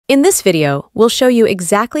In this video, we'll show you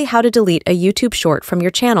exactly how to delete a YouTube short from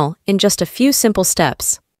your channel in just a few simple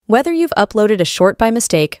steps. Whether you've uploaded a short by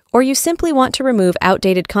mistake or you simply want to remove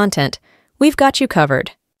outdated content, we've got you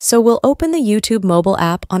covered. So we'll open the YouTube mobile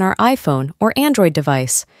app on our iPhone or Android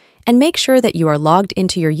device and make sure that you are logged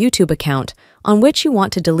into your YouTube account on which you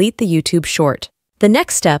want to delete the YouTube short. The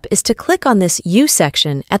next step is to click on this You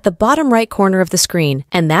section at the bottom right corner of the screen,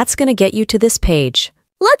 and that's going to get you to this page.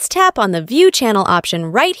 Let's tap on the View Channel option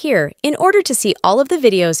right here in order to see all of the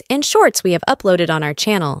videos and shorts we have uploaded on our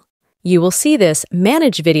channel. You will see this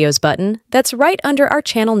Manage Videos button that's right under our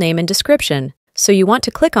channel name and description, so you want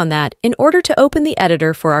to click on that in order to open the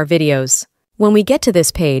editor for our videos. When we get to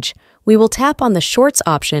this page, we will tap on the Shorts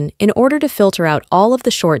option in order to filter out all of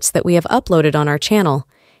the shorts that we have uploaded on our channel,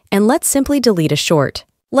 and let's simply delete a short.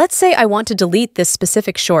 Let's say I want to delete this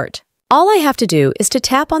specific short. All I have to do is to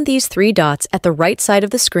tap on these three dots at the right side of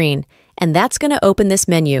the screen, and that's going to open this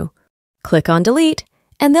menu. Click on Delete,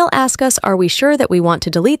 and they'll ask us, are we sure that we want to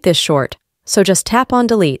delete this short? So just tap on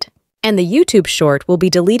Delete, and the YouTube short will be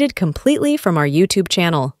deleted completely from our YouTube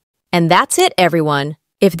channel. And that's it, everyone.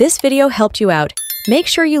 If this video helped you out, make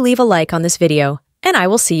sure you leave a like on this video, and I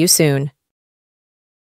will see you soon.